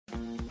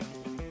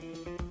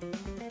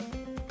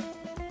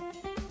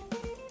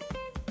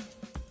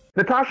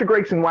Natasha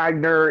Gregson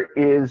Wagner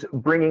is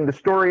bringing the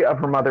story of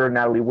her mother,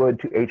 Natalie Wood,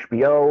 to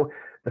HBO.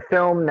 The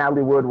film,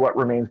 Natalie Wood, What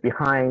Remains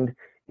Behind,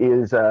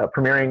 is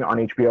premiering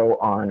on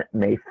HBO on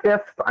May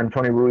 5th. I'm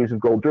Tony Ruiz of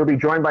Gold Derby,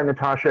 joined by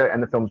Natasha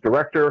and the film's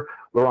director,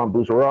 Laurent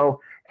Bouzereau.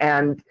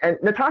 And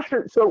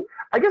Natasha, so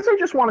I guess I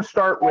just want to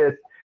start with,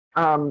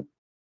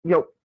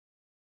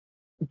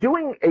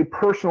 doing a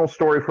personal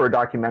story for a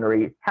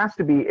documentary has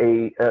to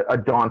be a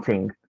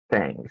daunting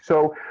thing.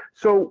 So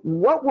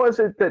what was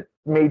it that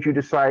made you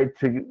decide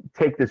to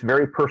take this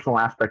very personal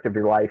aspect of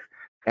your life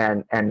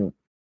and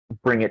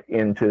bring it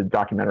into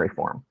documentary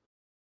form?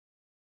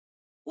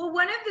 Well,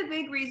 one of the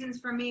big reasons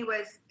for me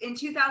was in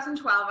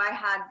 2012, I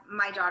had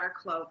my daughter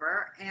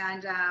Clover,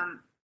 and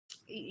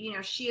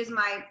she is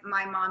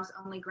my mom's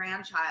only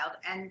grandchild,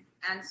 and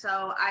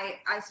so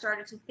I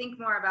started to think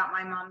more about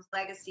my mom's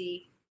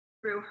legacy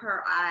through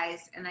her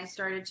eyes, and I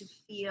started to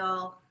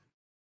feel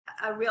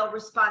a real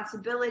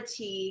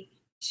responsibility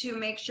to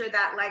make sure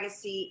that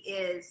legacy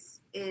is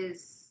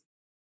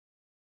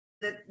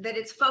that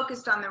it's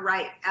focused on the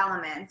right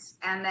elements,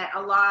 and that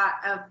a lot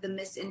of the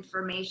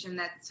misinformation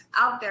that's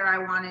out there I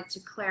wanted to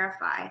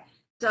clarify.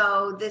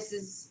 So this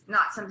is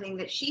not something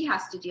that she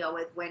has to deal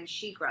with when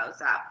she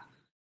grows up.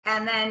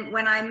 And then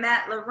when I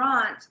met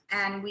Laurent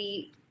and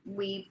we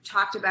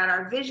talked about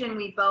our vision,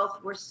 we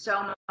both were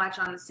so much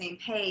on the same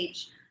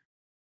page.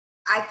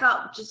 I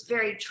felt just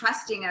very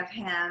trusting of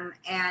him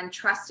and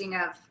trusting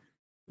of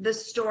the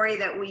story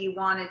that we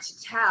wanted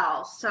to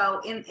tell.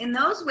 So in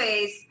those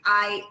ways,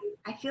 I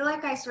feel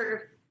like I sort of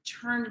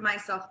turned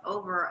myself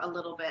over a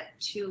little bit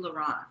to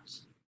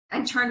Laurent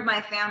and turned my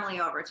family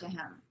over to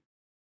him.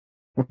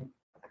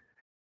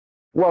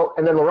 Well,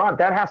 and then Laurent,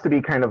 that has to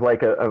be kind of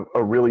like a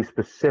really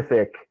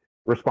specific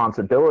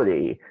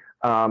responsibility.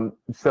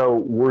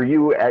 So were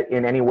you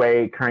in any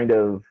way kind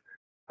of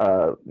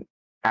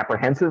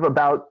apprehensive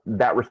about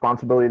that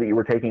responsibility that you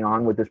were taking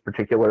on with this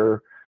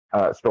particular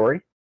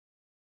story?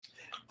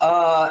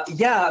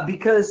 Yeah,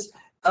 because,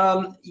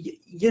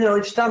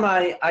 each time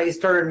I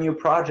start a new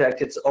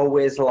project, it's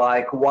always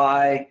like,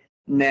 why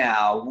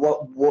now?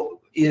 What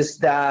is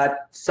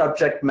that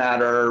subject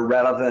matter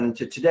relevant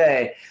to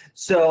today?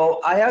 So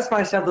I asked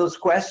myself those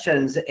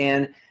questions,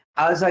 and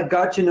as I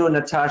got to know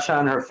Natasha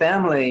and her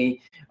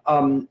family,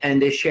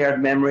 and they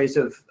shared memories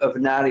of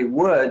Natalie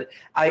Wood,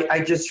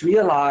 I just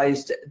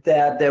realized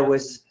that there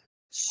was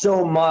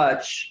so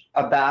much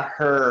about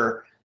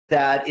her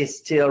that is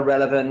still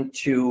relevant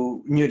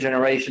to new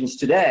generations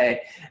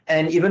today.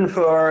 And even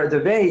for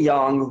the very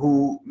young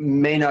who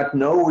may not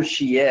know who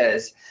she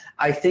is,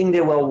 I think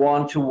they will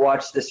want to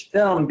watch this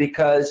film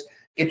because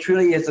it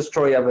really is the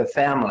story of a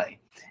family.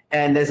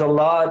 And there's a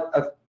lot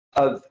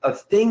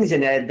of things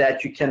in it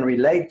that you can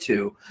relate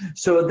to.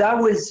 So that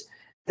was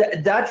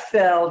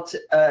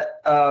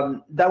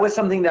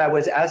something that I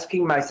was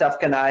asking myself,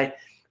 can I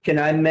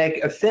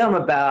make a film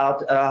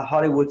about a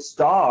Hollywood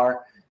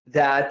star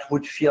that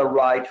would feel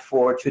right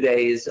for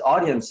today's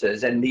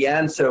audiences? And the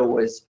answer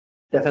was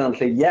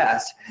definitely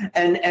yes.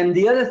 And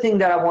the other thing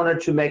that I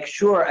wanted to make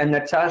sure, and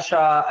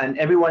Natasha and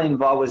everyone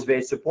involved was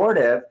very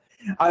supportive,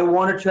 I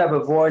wanted to have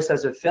a voice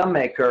as a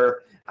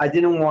filmmaker. I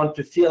didn't want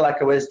to feel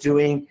like I was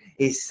doing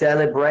a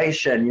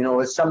celebration,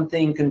 as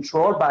something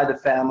controlled by the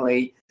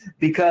family,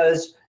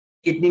 because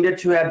it needed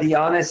to have the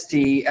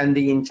honesty and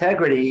the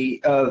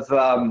integrity of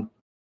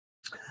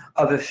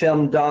a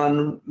film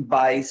done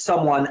by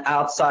someone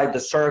outside the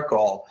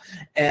circle.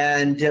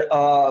 And yet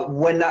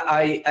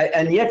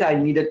I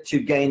needed to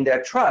gain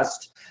their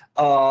trust.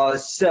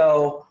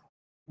 So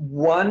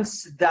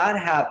once that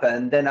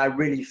happened, then I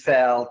really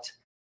felt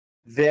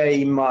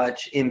very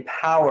much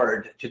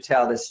empowered to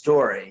tell the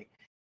story,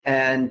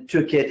 and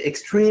took it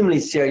extremely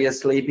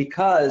seriously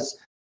because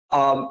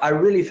I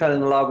really fell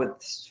in love with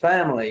this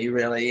family,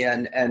 really,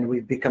 and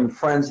we've become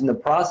friends in the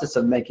process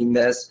of making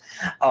this.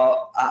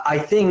 I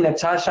think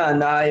Natasha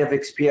and I have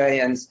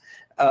experienced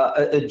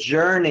a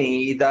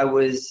journey that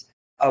was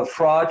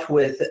fraught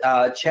with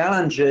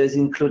challenges,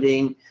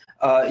 including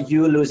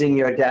you losing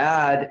your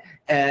dad,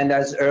 and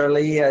as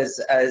early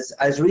as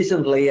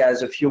recently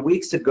as a few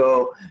weeks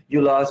ago,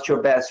 you lost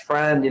your best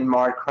friend in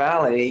Mark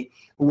Crowley,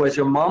 who was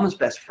your mom's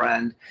best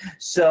friend.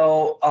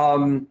 So,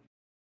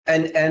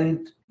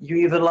 and you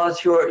even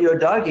lost your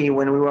doggy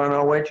when we were on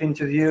our way to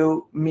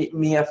interview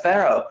Mia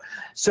Farrow.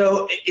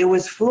 So it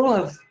was full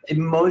of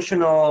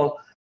emotional,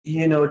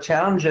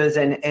 challenges,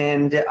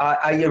 and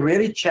I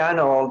really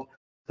channeled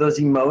those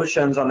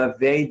emotions on a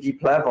very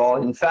deep level.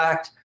 In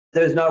fact,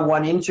 there's not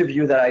one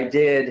interview that I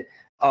did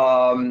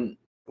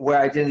where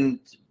I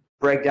didn't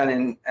break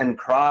down and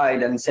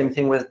cried, and same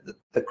thing with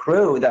the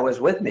crew that was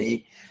with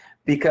me,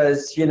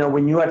 because,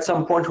 when you at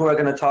some point we're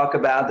going to talk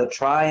about the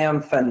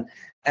triumph and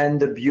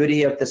the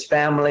beauty of this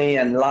family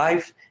and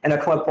life, and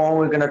at one point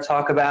we're going to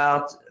talk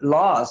about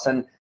loss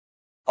and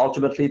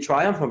ultimately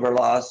triumph over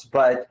loss.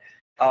 But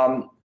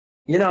it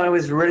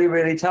was really,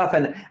 really tough,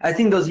 and I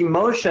think those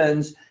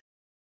emotions,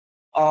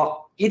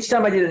 each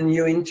time I did a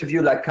new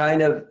interview,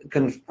 kind of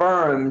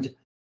confirmed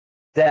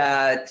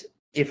that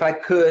if I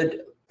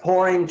could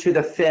pour into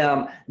the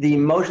film the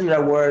emotion that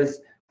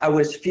I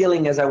was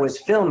feeling as I was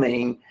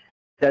filming,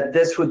 that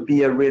this would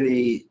be a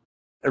really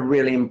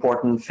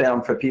important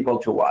film for people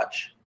to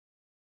watch.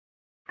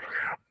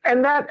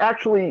 And that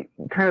actually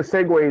kind of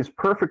segues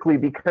perfectly,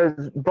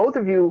 because both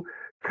of you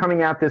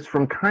coming at this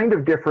from kind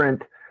of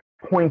different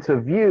points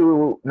of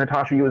view.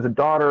 Natasha, you as a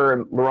daughter,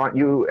 and Laurent,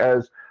 you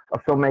as a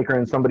filmmaker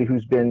and somebody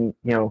who's been,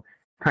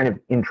 kind of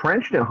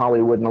entrenched in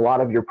Hollywood in a lot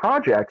of your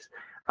projects.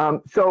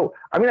 So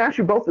I'm going to ask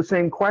you both the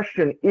same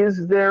question.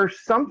 Is there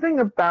something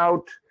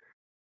about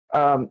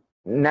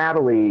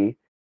Natalie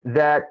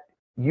that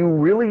you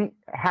really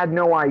had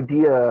no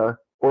idea,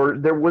 or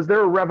was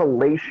there a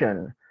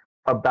revelation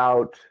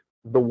about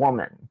the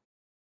woman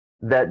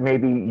that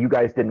maybe you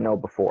guys didn't know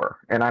before?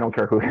 And I don't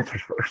care who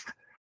answers first.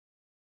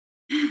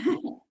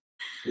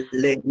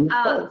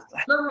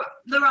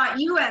 Laurent,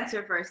 you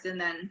answer first, and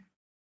then.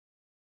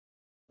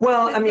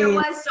 Well, I mean,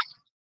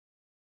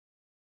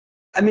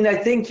 I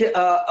think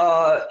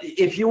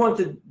if you want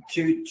to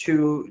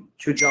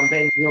jump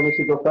in, you want me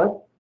to go first?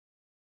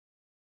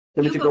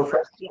 Want me to go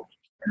first? Yeah.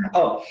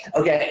 Oh,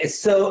 okay.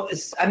 So,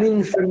 I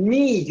mean, for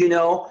me,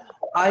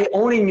 I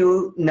only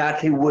knew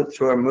Natalie Wood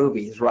through her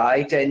movies,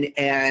 right?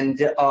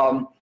 And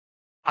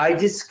I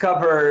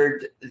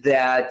discovered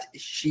that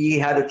she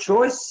had a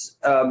choice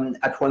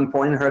at one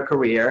point in her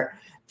career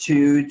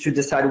to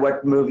decide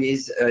what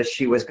movies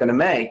she was going to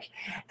make.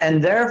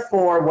 And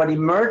therefore, what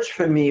emerged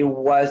for me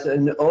was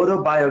an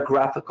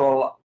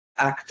autobiographical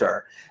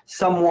actor,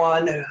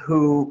 someone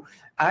who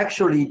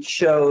actually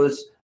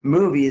chose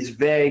movies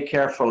very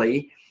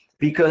carefully,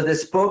 because they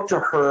spoke to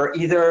her.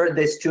 Either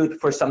they stood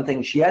for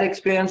something she had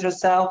experienced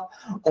herself,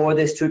 or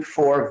they stood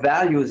for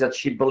values that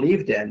she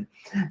believed in.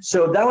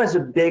 So that was a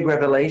big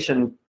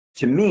revelation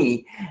to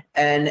me.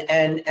 And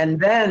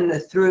then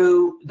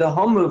through the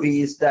home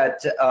movies that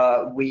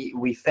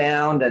we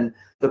found, and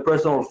the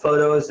personal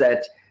photos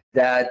that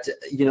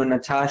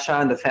Natasha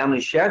and the family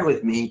shared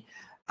with me,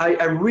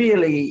 I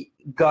really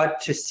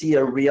got to see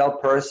a real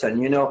person.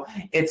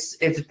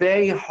 It's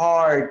very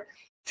hard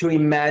to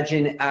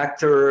imagine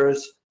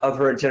actors of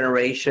her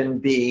generation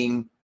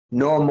being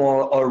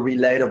normal or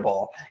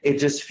relatable. It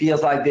just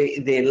feels like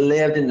they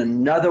lived in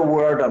another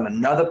world on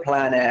another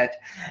planet,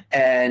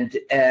 and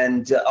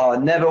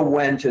never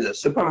went to the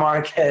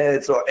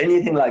supermarkets or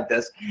anything like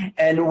this.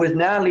 And with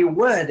Natalie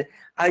Wood,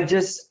 I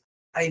just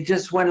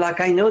went like,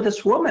 I know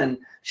this woman.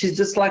 She's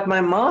just like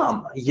my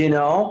mom,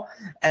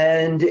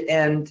 and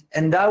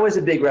that was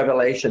a big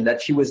revelation,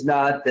 that she was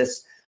not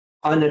this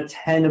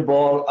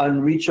unattainable,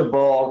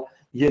 unreachable,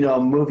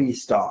 movie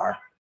star.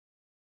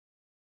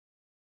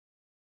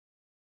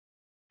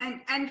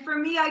 And for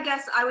me, I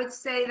guess I would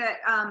say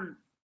that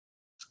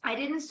I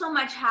didn't so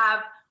much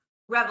have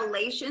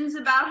revelations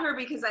about her,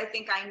 because I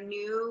think I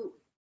knew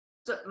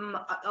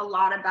a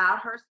lot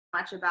about her, so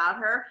much about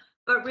her.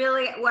 But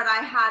really what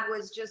I had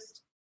was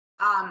just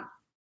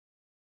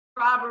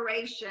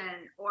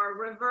corroboration or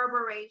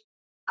reverberation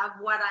of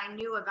what I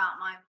knew about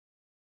my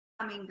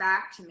mom coming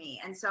back to me.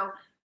 And so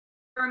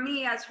for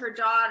me, as her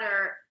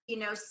daughter,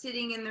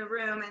 sitting in the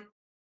room and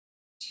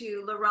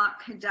to Laurent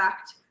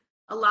conduct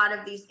a lot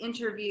of these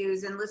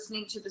interviews and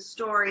listening to the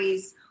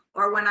stories,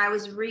 or when I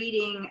was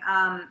reading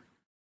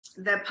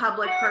the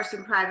Public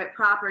Person, Private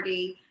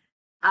Property,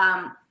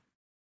 I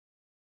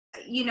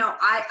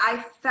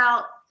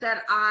felt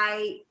that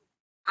I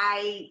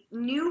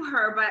knew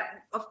her,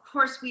 but of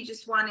course we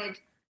just wanted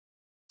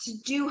to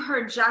do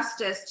her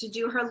justice, to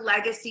do her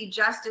legacy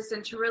justice,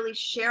 and to really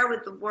share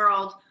with the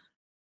world,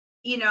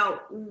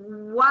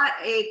 what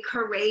a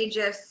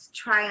courageous,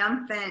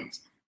 triumphant,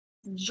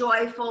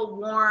 joyful,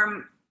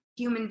 warm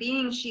human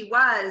being she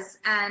was,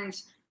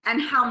 and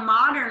how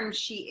modern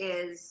she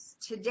is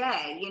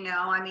today.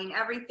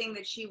 Everything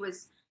that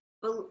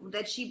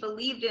she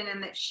believed in,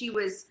 and that she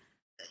was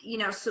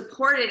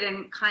supported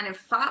and kind of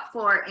fought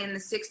for in the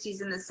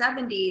 60s and the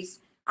 70s,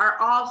 are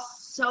all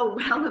so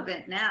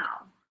relevant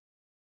now.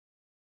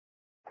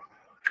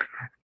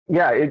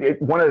 Yeah,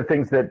 one of the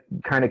things that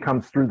kind of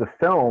comes through the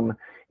film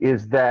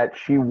is that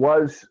she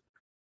was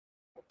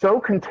so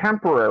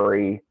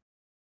contemporary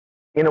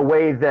in a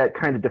way that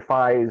kind of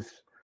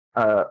defies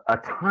a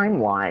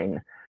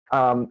timeline.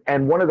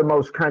 And one of the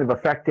most kind of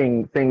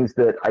affecting things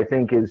that I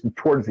think is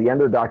towards the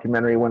end of the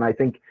documentary, when I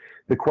think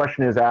the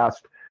question is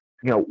asked,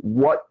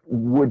 what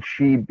would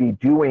she be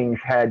doing?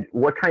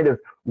 What kind of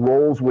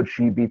roles would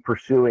she be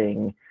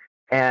pursuing?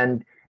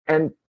 And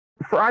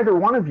for either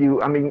one of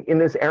you, in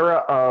this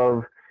era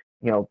of,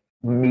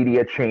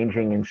 media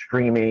changing and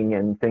streaming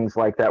and things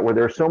like that, where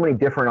there are so many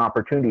different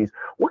opportunities,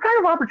 what kind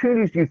of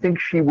opportunities do you think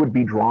she would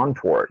be drawn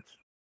towards?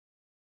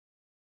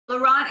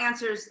 Laurent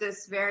answers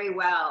this very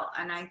well,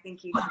 and I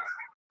think you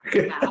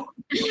should.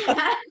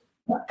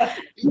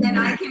 And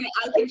I can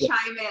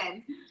chime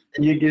in.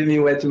 You give me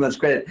way too much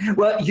credit.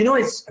 Well,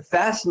 it's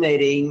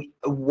fascinating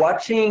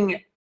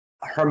watching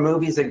her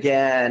movies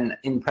again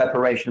in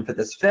preparation for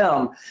this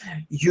film.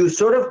 You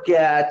sort of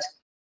get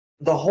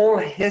the whole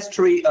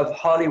history of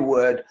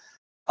Hollywood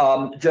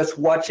just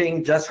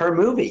watching just her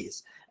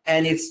movies.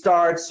 And it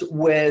starts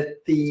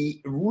with the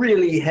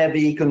really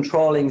heavy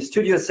controlling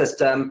studio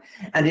system,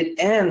 and it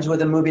ends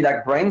with a movie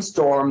like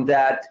Brainstorm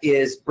that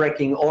is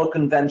breaking all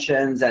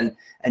conventions and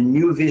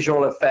new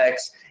visual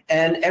effects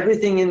and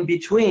everything in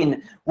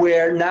between,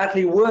 where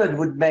Natalie Wood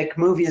would make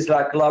movies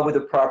like Love with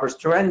a Proper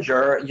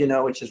Stranger, you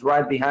know, which is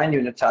right behind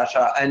you,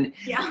 Natasha, and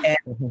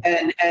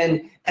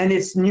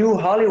it's new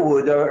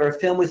Hollywood, or a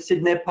film with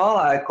Sidney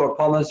Pollack or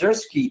Paul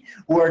Mazursky,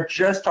 who are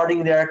just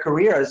starting their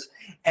careers.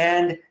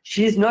 And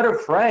she's not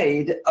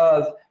afraid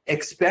of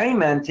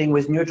experimenting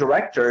with new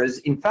directors.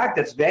 In fact,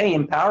 that's very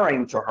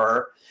empowering to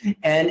her.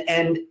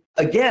 And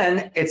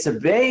again, it's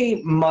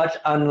very much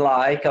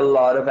unlike a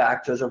lot of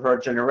actors of her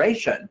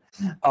generation.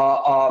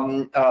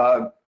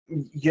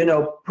 You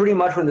know, pretty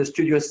much when the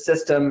studio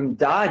system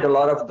died, a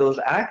lot of those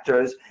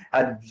actors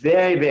had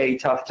very, very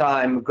tough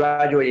time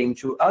graduating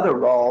to other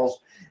roles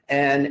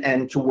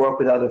and to work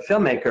with other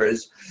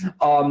filmmakers.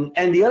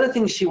 And the other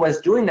thing she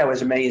was doing that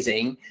was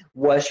amazing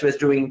was she was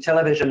doing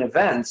television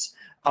events,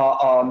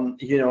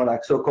 you know,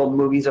 like so-called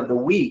movies of the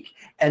week.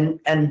 And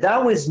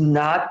that was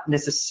not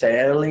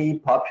necessarily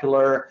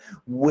popular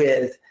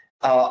with,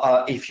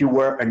 if you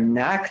were an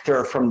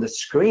actor from the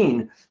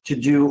screen, to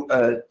do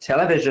a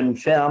television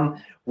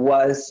film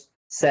was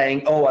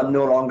saying, oh, I'm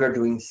no longer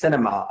doing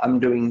cinema, I'm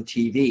doing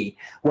TV.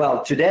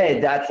 Well, today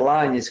that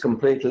line is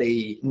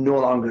completely no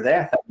longer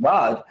there, thank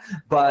God.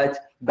 But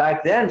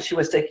back then she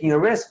was taking a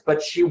risk,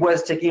 but she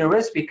was taking a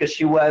risk because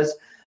she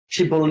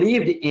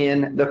believed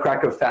in The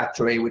Cracker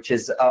Factory, which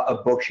is a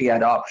book she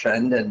had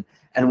optioned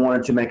and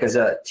wanted to make as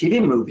a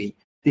TV movie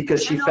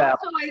because she felt.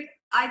 Also,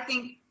 I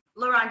think,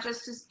 Laurent,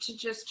 just to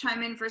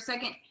chime in for a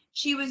second,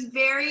 she was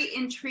very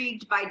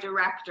intrigued by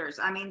directors.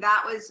 I mean,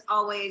 that was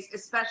always,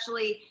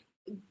 especially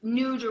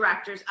new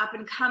directors, up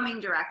and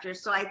coming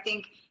directors. So I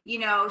think, you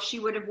know, she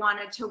would have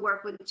wanted to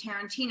work with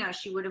Tarantino.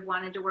 She would have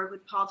wanted to work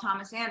with Paul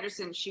Thomas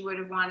Anderson. She would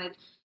have wanted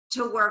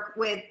to work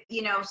with,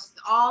 you know,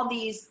 all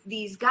these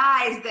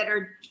guys that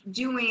are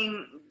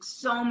doing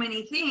so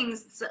many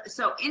things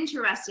so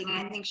interesting.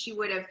 And I think she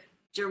would have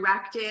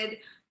directed,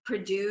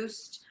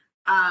 produced.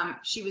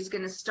 She was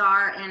going to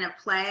star in a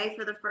play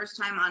for the first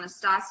time,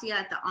 Anastasia,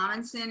 at the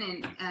Amundsen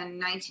in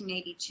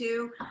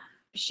 1982.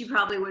 She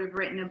probably would have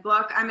written a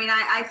book. I mean,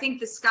 I think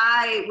the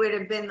sky would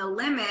have been the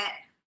limit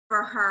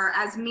for her.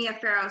 As Mia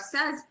Farrow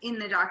says in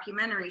the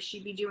documentary,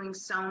 she'd be doing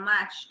so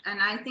much. And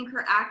I think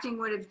her acting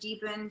would have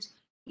deepened,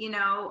 you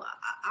know,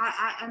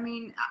 I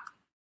mean,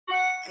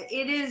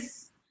 it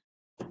is,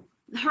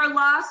 her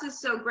loss is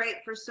so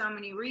great for so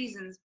many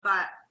reasons,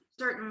 but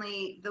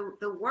certainly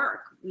the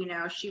work, you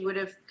know, she would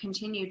have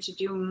continued to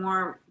do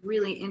more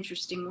really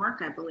interesting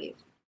work, I believe.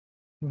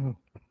 Mm-hmm.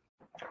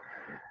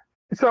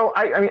 So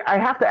I mean, I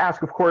have to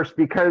ask, of course,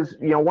 because,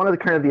 you know, one of the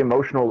kind of the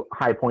emotional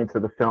high points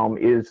of the film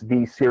is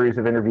the series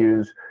of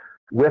interviews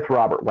with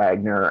Robert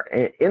Wagner.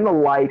 In the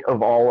light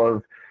of all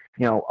of,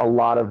 you know, a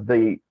lot of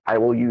the, I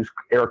will use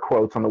air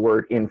quotes on the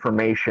word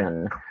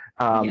information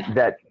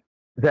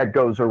that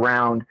goes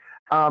around.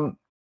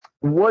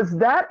 Was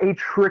that a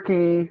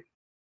tricky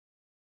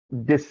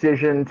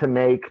decision to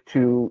make,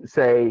 to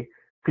say,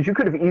 because you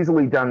could have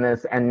easily done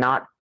this and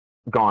not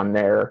gone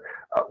there?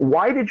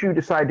 Why did you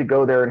decide to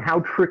go there, and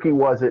how tricky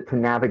was it to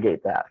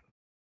navigate that?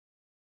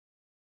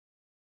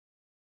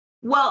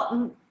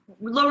 Well,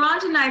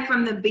 Laurent and I,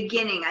 from the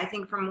beginning, I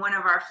think from one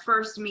of our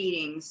first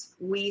meetings,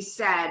 we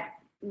said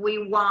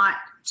we want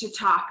to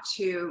talk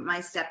to my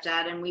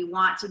stepdad and we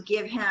want to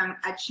give him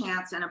a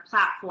chance and a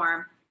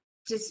platform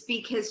to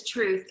speak his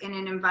truth in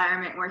an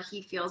environment where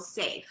he feels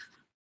safe.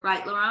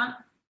 Right, Laurent?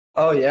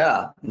 Oh,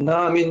 yeah.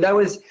 No, I mean, that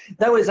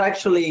was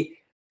actually,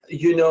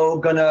 you know,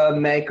 gonna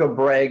make or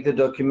break the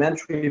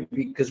documentary,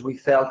 because we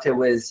felt it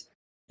was,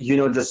 you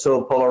know, just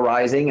so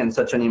polarizing and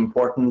such an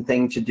important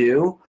thing to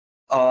do.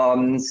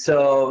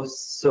 So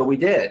we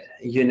did,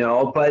 you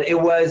know, but it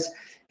was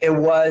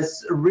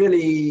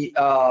really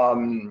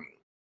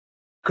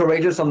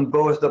courageous on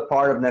both the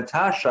part of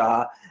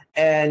Natasha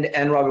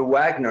and Robert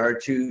Wagner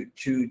to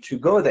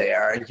go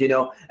there, you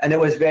know, and it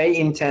was very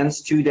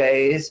intense 2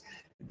 days.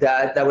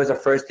 That was the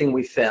first thing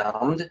we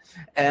filmed,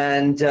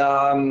 and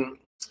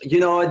you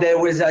know, there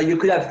was you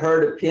could have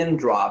heard a pin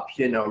drop,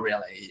 you know,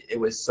 really. It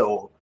was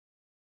so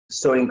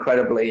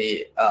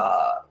incredibly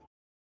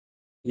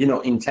you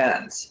know,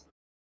 intense.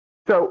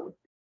 So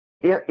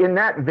in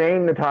that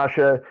vein,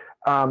 Natasha,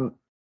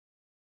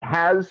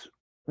 has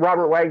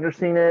Robert Wagner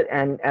seen it,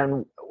 and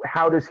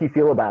how does he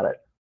feel about it?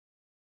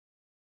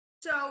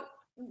 So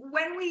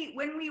when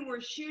we were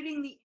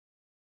shooting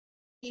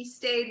he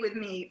stayed with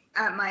me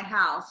at my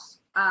house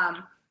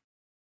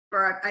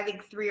for I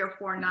think 3 or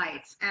 4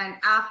 nights, and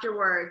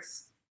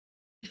afterwards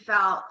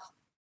felt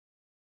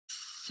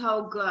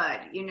so good,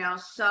 you know.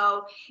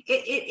 So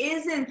it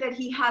isn't that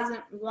he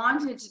hasn't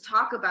wanted to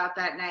talk about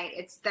that night,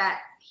 it's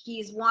that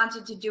he's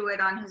wanted to do it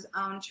on his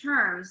own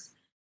terms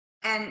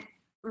and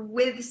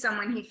with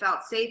someone he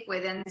felt safe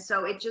with. And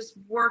so it just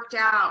worked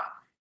out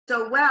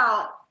so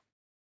well,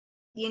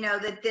 you know,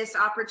 that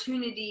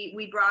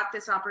we brought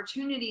this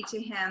opportunity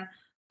to him.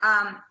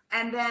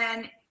 And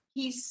then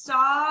he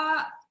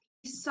saw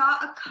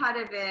a cut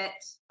of it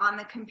on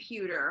the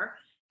computer,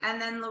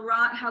 and then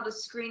Laurent held a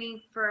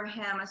screening for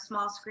him, a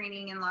small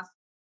screening in Los.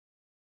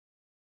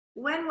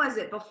 When was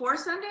it? Before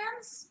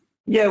Sundance?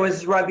 Yeah, it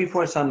was right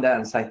before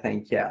Sundance, I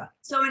think. Yeah.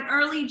 So in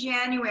early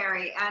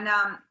January, and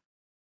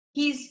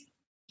he's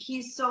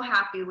so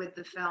happy with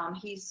the film.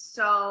 He's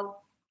so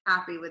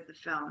happy with the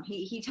film.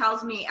 He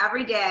tells me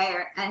every day,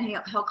 and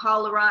he'll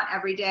call Laurent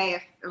every day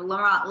if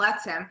Laurent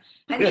lets him,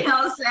 and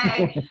he'll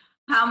say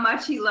how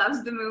much he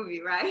loves the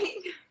movie, right?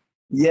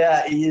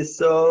 Yeah, he is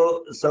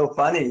so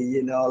funny,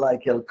 you know,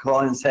 like he'll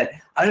call and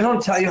say, I just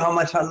want to tell you how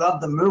much I love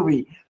the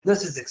movie.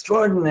 This is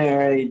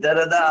extraordinary, da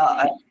da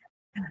da.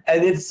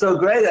 And it's so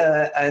great.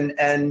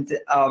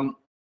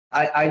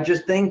 I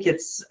just think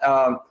it's,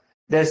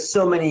 there's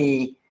so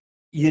many,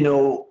 you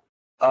know,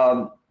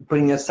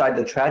 putting aside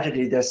the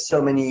tragedy, there's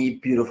so many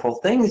beautiful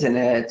things in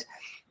it.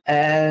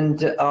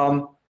 And,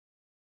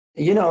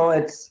 you know,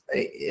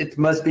 it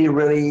must be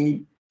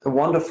really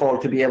wonderful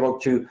to be able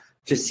to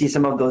see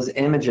some of those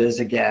images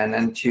again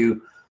and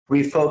to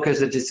refocus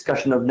the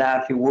discussion of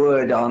Natalie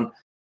Wood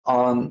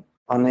on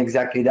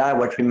exactly that,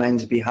 what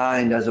remains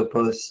behind, as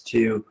opposed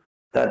to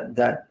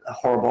that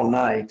horrible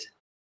night.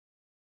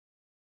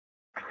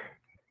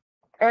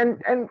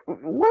 And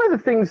one of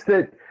the things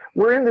that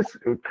we're in this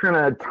kind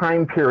of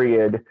time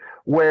period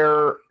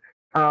where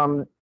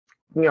you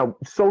know,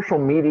 social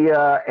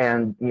media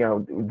and, you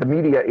know, the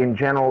media in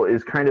general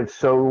is kind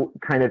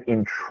of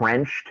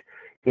entrenched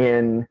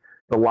in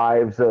the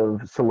lives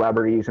of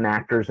celebrities and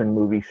actors and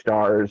movie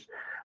stars.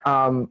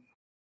 And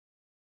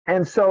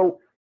so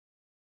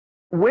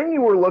when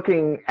you were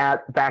looking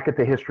back at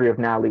the history of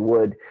Natalie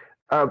Wood,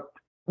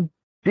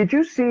 did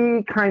you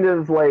see kind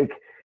of like,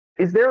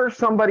 is there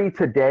somebody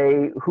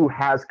today who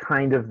has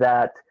kind of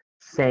that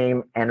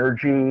same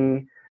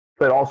energy,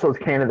 but also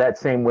kind of that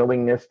same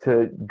willingness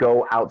to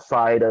go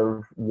outside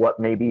of what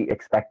may be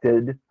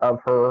expected of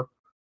her?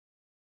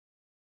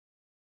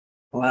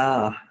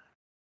 Wow.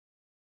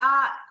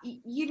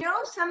 You know,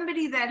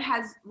 somebody that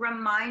has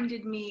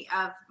reminded me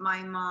of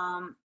my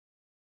mom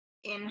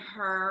in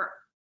her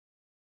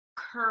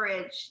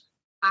courage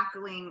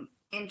tackling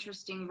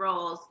interesting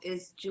roles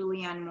is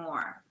Julianne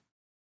Moore.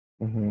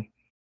 Mm-hmm.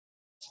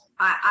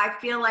 I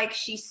feel like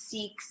she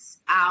seeks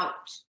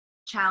out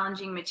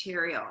challenging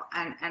material,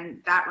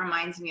 and that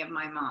reminds me of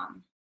my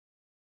mom.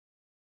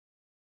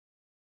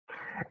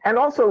 And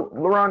also,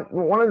 Laurent,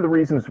 one of the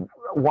reasons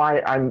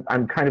why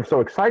I'm kind of so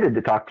excited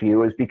to talk to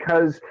you is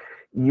because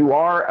you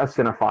are a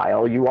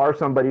cinephile. You are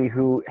somebody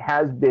who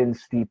has been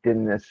steeped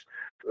in this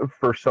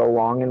for so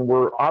long, and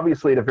we're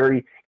obviously at a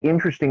very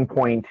interesting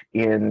point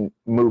in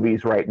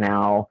movies right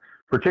now,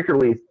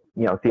 particularly,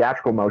 you know,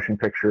 theatrical motion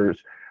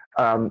pictures.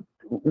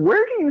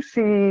 Where do you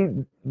see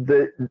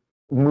the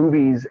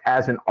movies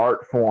as an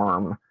art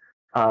form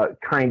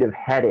kind of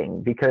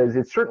heading? Because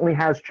it certainly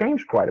has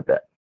changed quite a bit.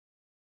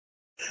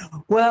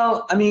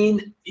 Well, I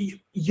mean,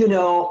 you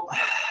know,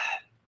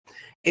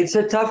 it's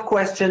a tough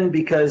question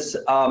because,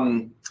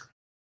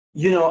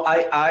 you know,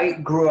 I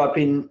grew up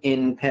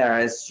in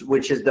Paris,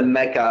 which is the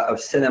mecca of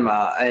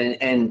cinema,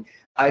 and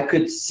I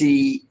could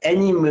see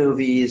any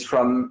movies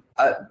from,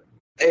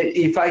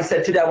 if I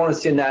said today I want to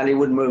see a Natalie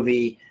Wood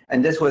movie,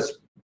 and this was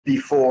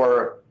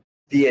before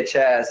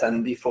VHS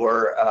and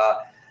before,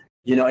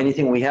 you know,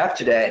 anything we have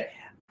today,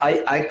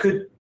 I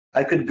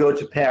could go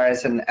to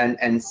Paris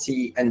and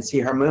see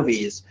her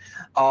movies.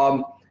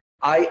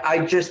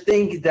 I just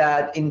think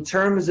that in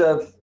terms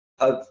of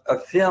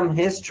film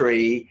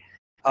history,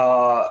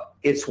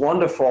 it's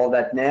wonderful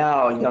that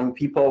now young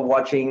people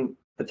watching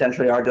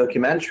potentially our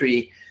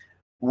documentary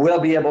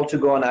will be able to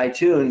go on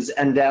iTunes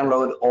and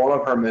download all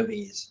of her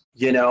movies,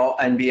 you know,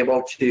 and be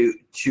able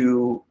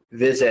to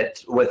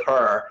visit with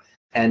her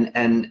and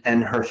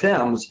her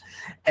films.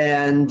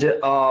 And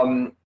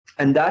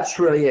that's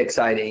really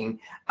exciting.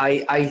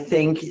 I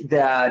think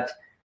that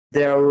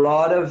there are a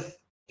lot of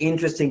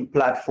interesting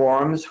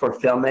platforms for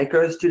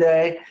filmmakers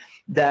today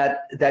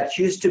that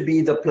used to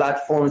be the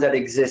platforms that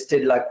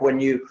existed like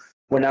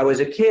when I was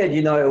a kid,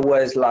 you know, it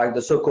was like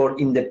the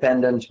so-called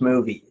independent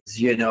movies,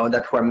 you know,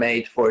 that were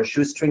made for a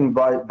shoestring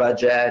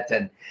budget,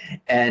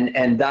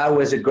 and that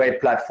was a great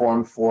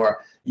platform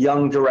for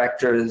young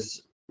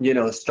directors, you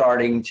know,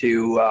 starting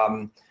to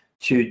want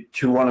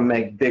to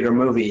make bigger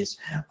movies.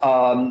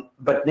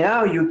 But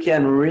now you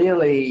can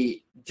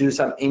really do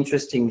some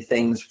interesting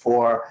things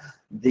for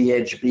the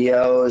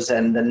HBOs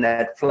and the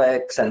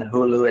Netflix and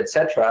Hulu,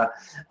 etc.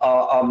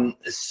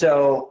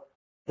 So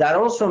that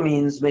also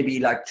means maybe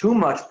like too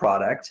much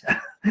product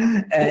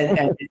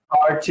and it's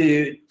hard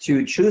to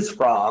choose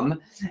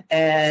from.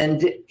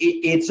 And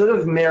it sort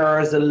of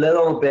mirrors a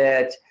little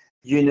bit,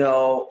 you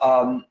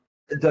know,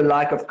 the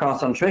lack of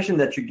concentration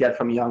that you get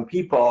from young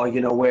people, you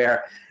know,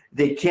 where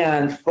they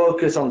can't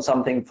focus on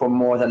something for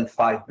more than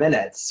 5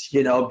 minutes,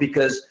 you know,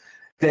 because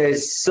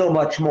there's so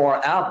much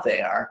more out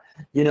there,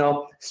 you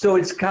know. So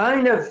it's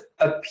kind of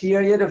a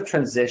period of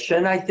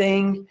transition, I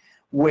think,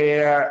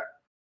 where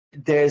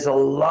there's a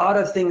lot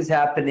of things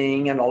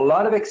happening and a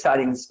lot of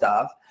exciting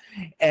stuff.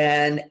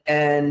 and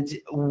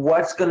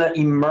what's going to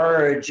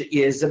emerge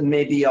is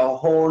maybe a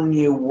whole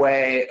new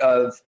way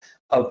of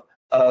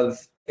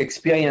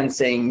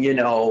experiencing,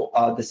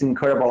 this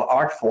incredible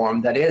art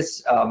form that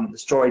is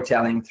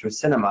storytelling through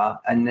cinema,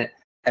 and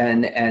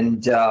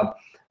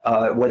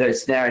whether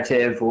it's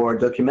narrative or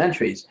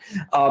documentaries.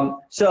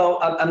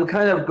 So I'm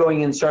kind of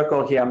going in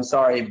circle here. I'm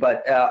sorry,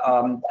 but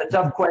a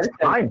tough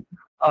question.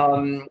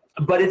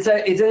 But it's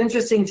an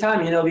interesting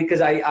time,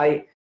 because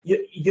I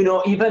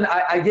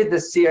did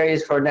this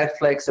series for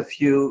Netflix a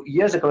few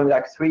years ago,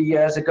 like 3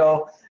 years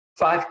ago.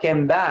 5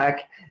 came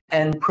back,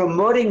 and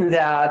promoting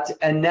that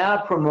and now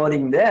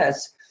promoting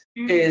this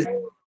is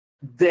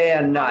day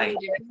and night.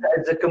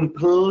 It's a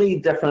completely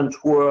different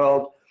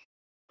world.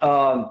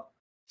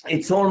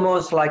 It's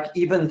almost like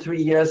even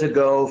 3 years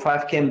ago,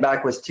 5 came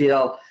back was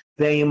still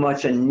very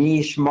much a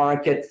niche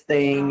market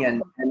thing,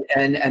 and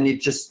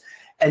it just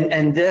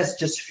and this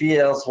just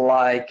feels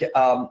like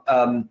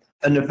an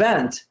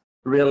event,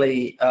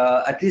 really.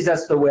 At least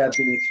that's the way I've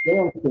been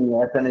experiencing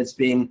it, and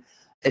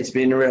it's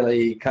been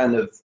really kind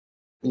of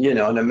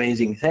an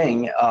amazing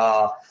thing.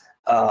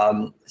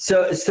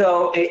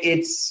 So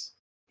it's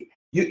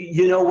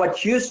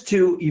what used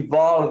to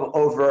evolve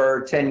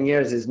over 10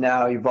 years is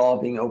now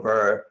evolving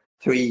over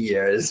 3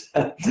 years.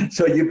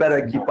 So you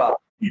better keep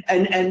up.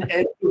 And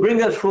to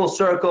bring us full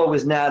circle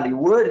with Natalie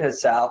Wood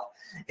herself,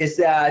 is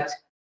that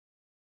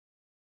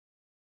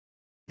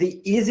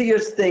the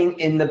easiest thing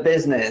in the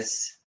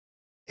business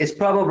is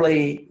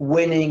probably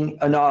winning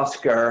an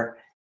Oscar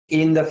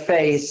in the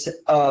face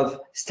of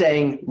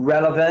staying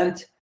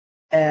relevant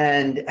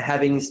and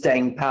having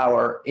staying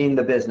power in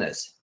the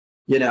business,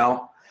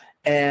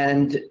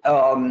 And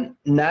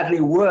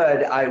Natalie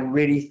Wood, I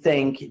really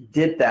think,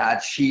 did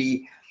that.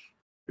 She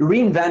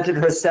reinvented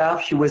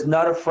herself. She was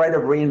not afraid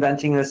of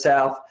reinventing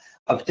herself,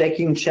 of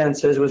taking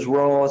chances with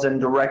roles and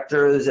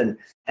directors and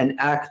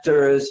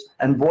actors.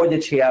 And boy,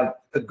 did she have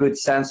a good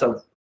sense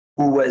of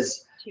who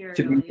was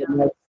to be the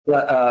next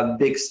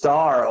big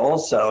star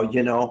also,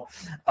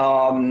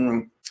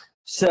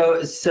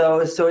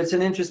 So it's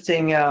an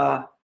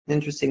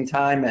interesting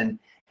time,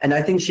 and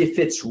I think she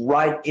fits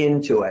right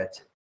into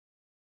it.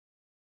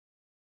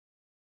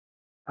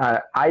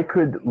 I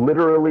could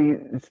literally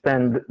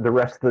spend the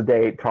rest of the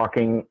day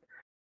talking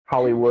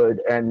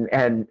Hollywood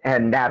and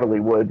Natalie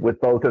Wood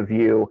with both of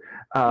you.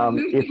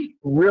 It's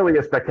really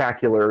a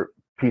spectacular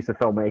piece of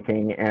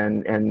filmmaking,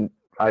 and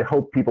I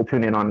hope people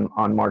tune in on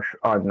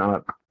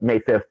May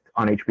 5th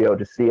on HBO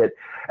to see it.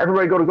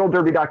 Everybody go to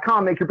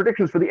goldderby.com, make your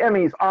predictions for the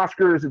Emmys,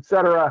 Oscars,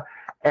 etc.,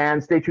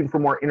 and stay tuned for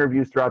more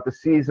interviews throughout the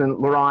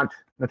season. Laurent,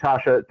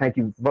 Natasha, thank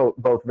you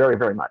both very,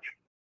 very much.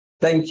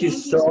 Thank you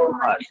so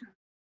much.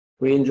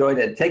 We enjoyed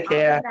it. Take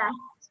care. All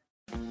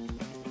the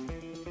best.